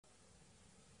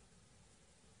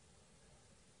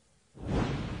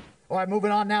All right,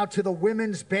 moving on now to the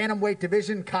women's bantamweight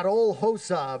division. Carol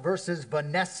Hosa versus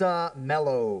Vanessa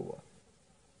Mello.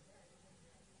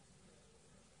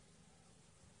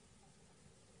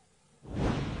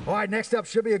 All right, next up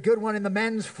should be a good one in the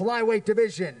men's flyweight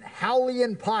division.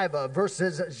 Haulian Paiva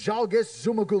versus Zhalgis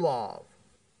Zumagulov.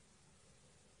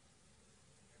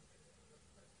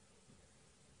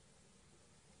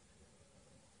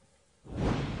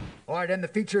 All right, and the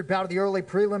featured bout of the early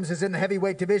prelims is in the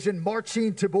heavyweight division.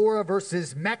 Marcin Tybura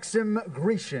versus Maxim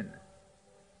Grishin.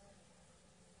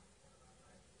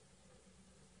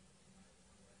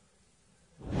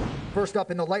 First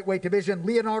up in the lightweight division,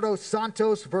 Leonardo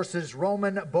Santos versus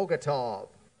Roman Bogatov.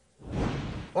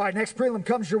 All right, next prelim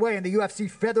comes your way in the UFC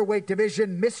featherweight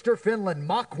division. Mr. Finland,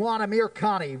 Makwan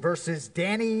Amirkhani versus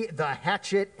Danny the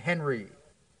Hatchet Henry.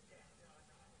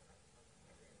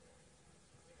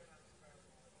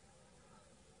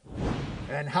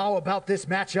 And how about this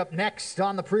matchup next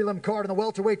on the prelim card in the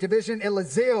welterweight division?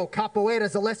 Eliseo Capoeira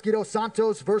Zaleski dos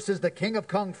Santos versus the King of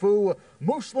Kung Fu,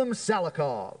 Muslim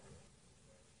Salikov.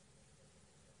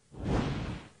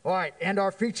 All right, and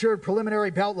our featured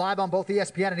preliminary bout live on both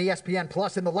ESPN and ESPN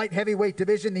Plus in the light heavyweight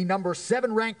division, the number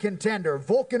 7 ranked contender,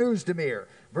 Volkan Oezdemir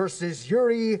versus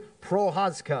Yuri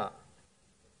Prochazka.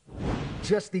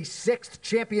 Just the 6th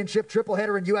championship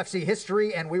tripleheader in UFC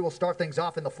history, and we will start things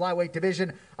off in the flyweight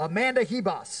division. Amanda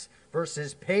Ribas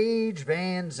versus Paige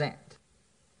Vanzant.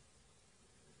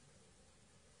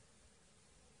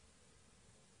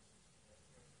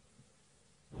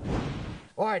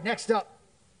 All right, next up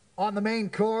on the main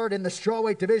card in the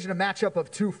strawweight division, a matchup of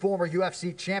 2 former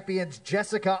UFC champions,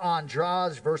 Jessica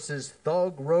Andrade versus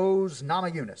Thug Rose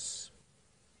Namajunas.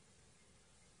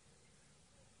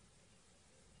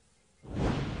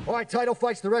 All right, title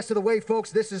fights the rest of the way, folks.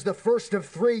 This is the first of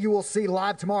 3 you will see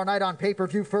live tomorrow night on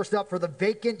pay-per-view. First up for the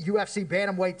vacant UFC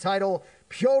bantamweight title,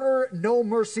 Piotr No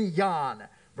Mercy Jan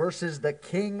versus the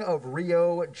King of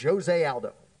Rio, Jose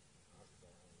Aldo.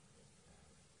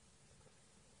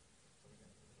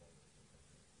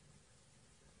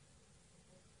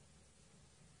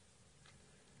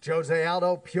 Jose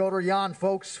Aldo, Piotr Jan,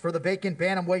 folks, for the vacant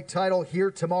bantamweight title here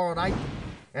tomorrow night.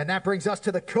 And that brings us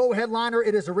to the co-headliner.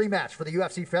 It is a rematch for the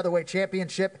UFC Featherweight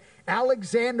Championship.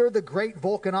 Alexander the Great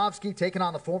Volkanovski taking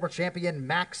on the former champion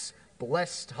Max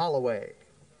Blessed Holloway.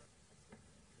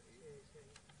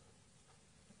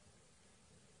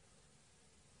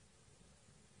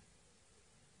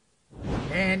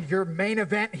 And your main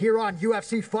event here on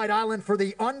UFC Fight Island for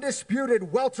the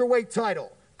undisputed welterweight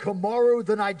title, Kamaru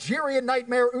the Nigerian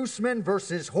Nightmare Usman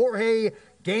versus Jorge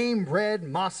Gamebred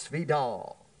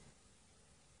Masvidal.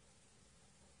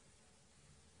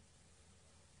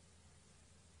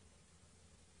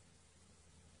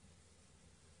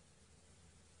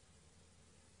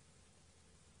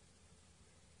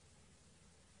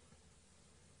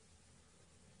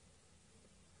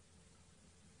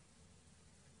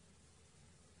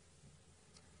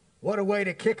 What a way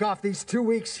to kick off these 2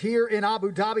 weeks here in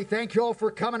Abu Dhabi. Thank you all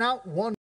for coming out.